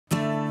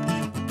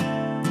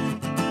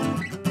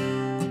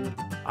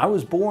I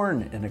was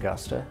born in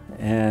Augusta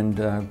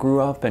and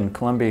grew up in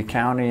Columbia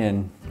County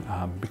and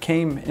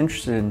became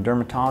interested in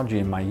dermatology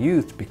in my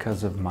youth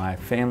because of my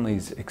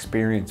family's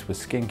experience with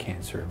skin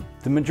cancer.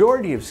 The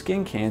majority of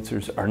skin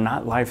cancers are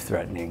not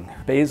life-threatening.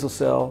 Basal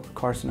cell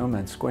carcinoma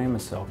and squamous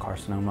cell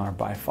carcinoma are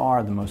by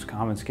far the most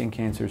common skin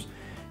cancers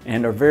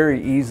and are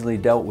very easily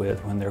dealt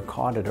with when they're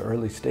caught at an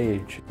early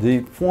stage.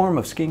 The form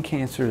of skin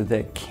cancer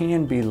that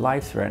can be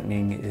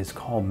life-threatening is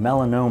called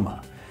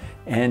melanoma.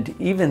 And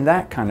even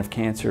that kind of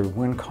cancer,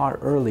 when caught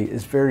early,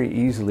 is very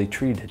easily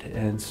treated.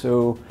 And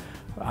so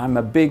I'm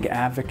a big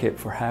advocate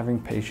for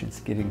having patients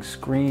getting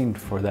screened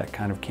for that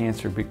kind of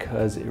cancer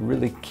because it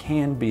really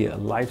can be a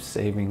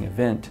life-saving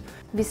event.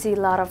 We see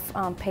a lot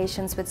of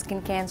patients with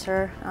skin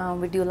cancer.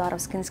 We do a lot of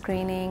skin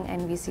screening,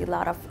 and we see a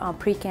lot of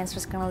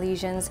pre-cancerous kind of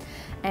lesions,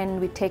 and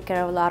we take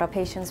care of a lot of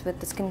patients with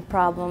the skin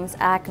problems,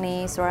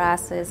 acne,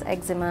 psoriasis,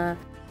 eczema.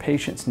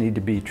 Patients need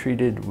to be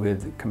treated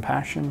with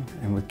compassion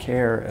and with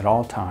care at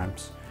all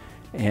times.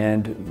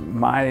 And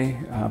my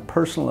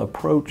personal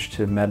approach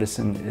to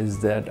medicine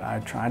is that I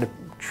try to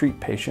treat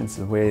patients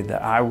the way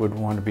that I would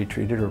want to be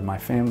treated or my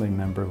family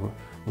member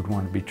would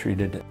want to be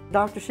treated.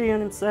 Dr. Sheehan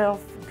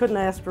himself, couldn't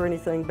ask for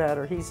anything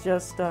better. He's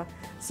just a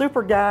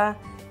super guy,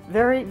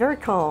 very, very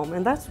calm,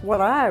 and that's what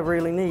I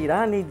really need.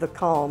 I need the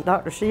calm.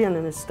 Dr. Sheehan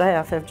and his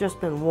staff have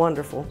just been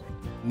wonderful.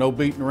 No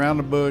beating around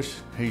the bush.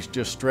 He's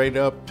just straight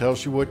up,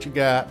 tells you what you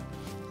got,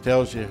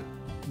 tells you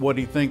what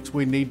he thinks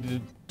we need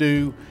to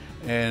do,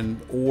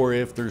 or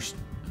if there's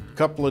a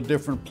couple of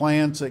different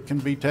plans that can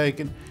be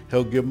taken,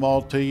 he'll give them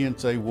all to you and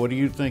say, what do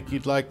you think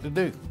you'd like to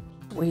do?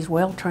 He's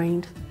well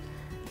trained,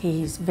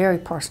 he's very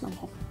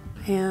personable,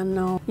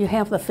 and you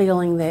have the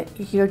feeling that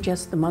you're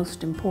just the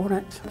most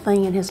important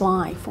thing in his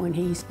life when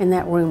he's in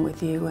that room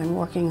with you and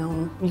working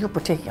on your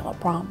particular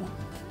problem.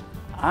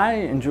 I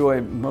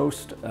enjoy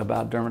most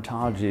about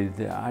dermatology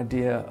the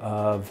idea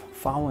of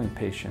following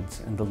patients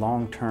in the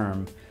long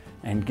term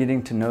and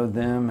getting to know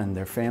them and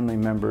their family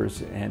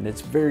members, and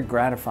it's very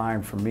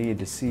gratifying for me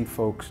to see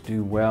folks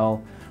do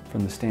well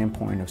from the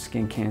standpoint of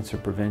skin cancer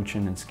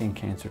prevention and skin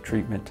cancer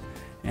treatment,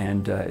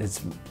 and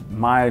it's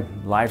my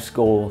life's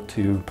goal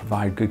to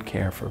provide good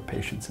care for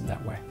patients in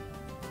that way.